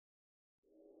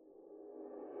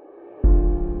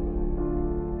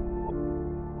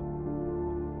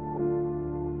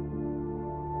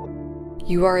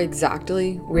You are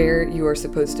exactly where you are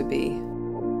supposed to be.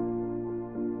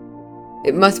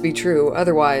 It must be true,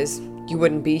 otherwise you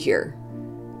wouldn't be here.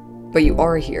 But you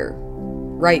are here,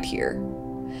 right here.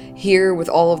 Here with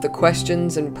all of the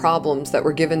questions and problems that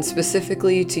were given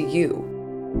specifically to you.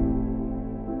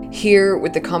 Here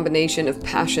with the combination of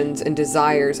passions and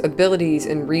desires, abilities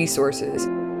and resources.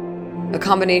 A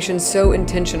combination so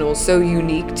intentional, so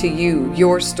unique to you,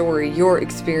 your story, your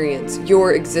experience,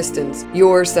 your existence,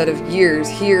 your set of years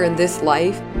here in this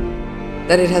life,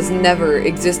 that it has never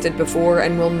existed before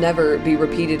and will never be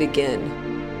repeated again.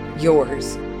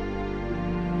 Yours.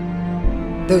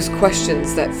 Those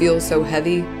questions that feel so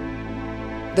heavy,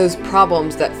 those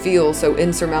problems that feel so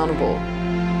insurmountable,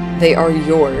 they are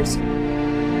yours.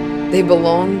 They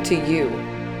belong to you.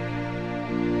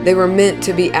 They were meant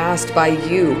to be asked by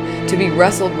you, to be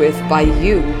wrestled with by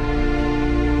you.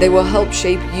 They will help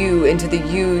shape you into the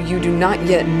you do not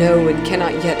yet know and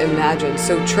cannot yet imagine,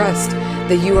 so trust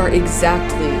that you are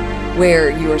exactly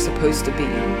where you are supposed to be.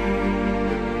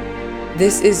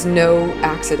 This is no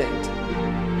accident.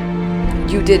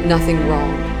 You did nothing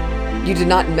wrong. You did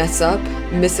not mess up,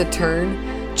 miss a turn,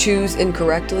 choose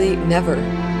incorrectly, never.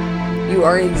 You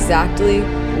are exactly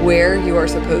where you are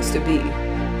supposed to be.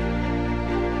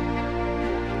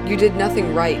 You did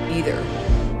nothing right either.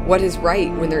 What is right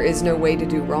when there is no way to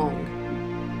do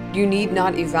wrong? You need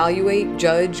not evaluate,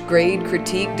 judge, grade,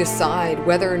 critique, decide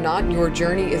whether or not your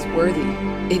journey is worthy.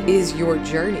 It is your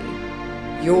journey.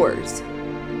 Yours.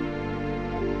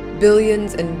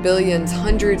 Billions and billions,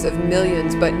 hundreds of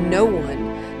millions, but no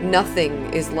one,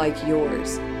 nothing is like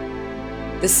yours.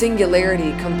 The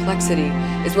singularity, complexity,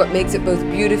 is what makes it both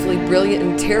beautifully brilliant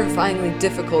and terrifyingly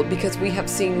difficult because we have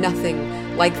seen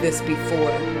nothing like this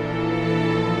before.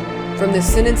 From the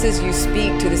sentences you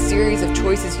speak to the series of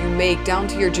choices you make, down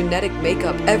to your genetic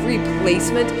makeup, every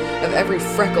placement of every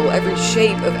freckle, every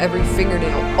shape of every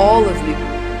fingernail, all of you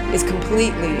is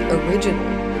completely original.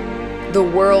 The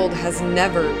world has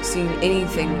never seen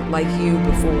anything like you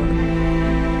before.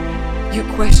 You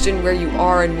question where you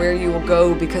are and where you will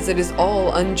go because it is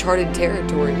all uncharted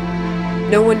territory.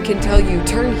 No one can tell you,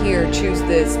 turn here, choose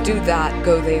this, do that,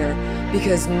 go there,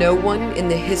 because no one in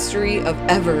the history of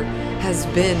ever has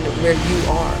been where you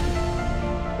are.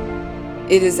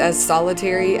 It is as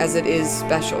solitary as it is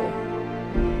special.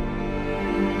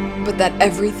 But that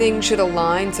everything should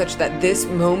align such that this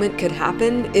moment could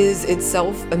happen is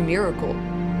itself a miracle.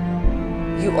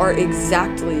 You are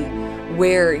exactly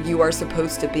where you are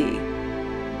supposed to be.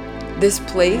 This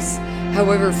place,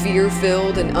 however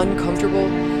fear-filled and uncomfortable,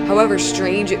 however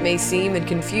strange it may seem and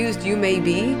confused you may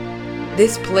be,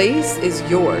 this place is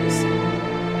yours.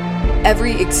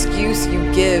 Every excuse you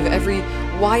give, every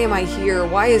why am I here,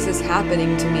 why is this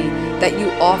happening to me that you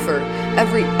offer,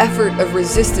 every effort of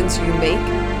resistance you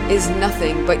make is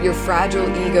nothing but your fragile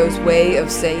ego's way of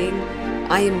saying,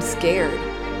 I am scared.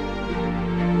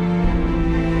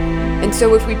 And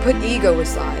so if we put ego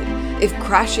aside, if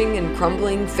crashing and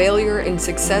crumbling, failure and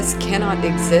success cannot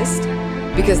exist,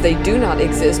 because they do not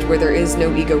exist where there is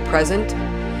no ego present,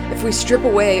 if we strip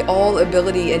away all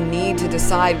ability and need to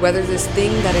decide whether this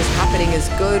thing that is happening is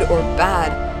good or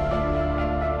bad,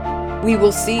 we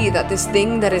will see that this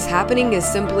thing that is happening is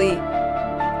simply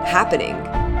happening.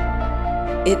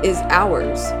 It is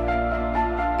ours.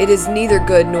 It is neither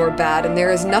good nor bad, and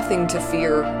there is nothing to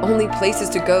fear, only places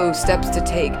to go, steps to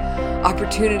take,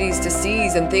 opportunities to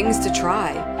seize, and things to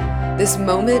try. This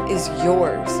moment is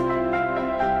yours.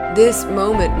 This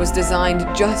moment was designed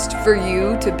just for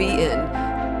you to be in,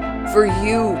 for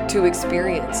you to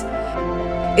experience.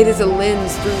 It is a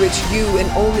lens through which you and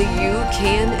only you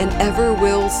can and ever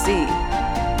will see.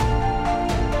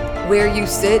 Where you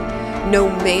sit, no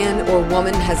man or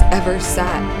woman has ever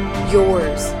sat.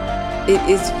 Yours. It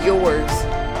is yours.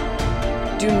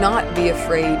 Do not be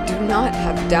afraid. Do not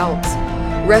have doubts.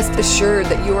 Rest assured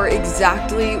that you are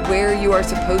exactly where you are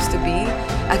supposed to be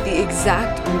at the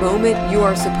exact moment you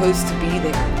are supposed to be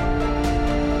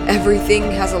there. Everything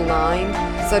has aligned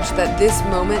such that this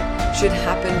moment should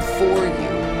happen for you.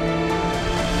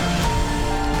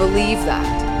 Believe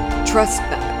that. Trust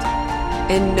that.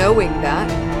 And knowing that,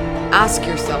 ask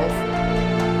yourself,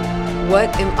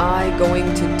 what am I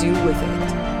going to do with it?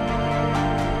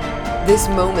 This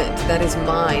moment that is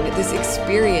mine, this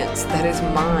experience that is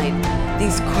mine,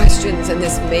 these questions and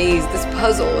this maze, this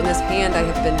puzzle and this hand I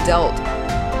have been dealt,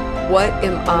 what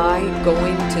am I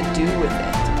going to do with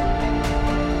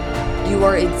it? You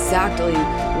are exactly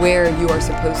where you are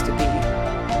supposed to be.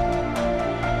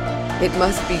 It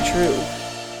must be true.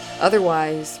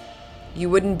 Otherwise, you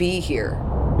wouldn't be here.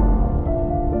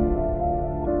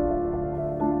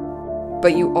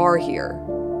 But you are here.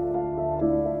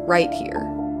 right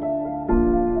here.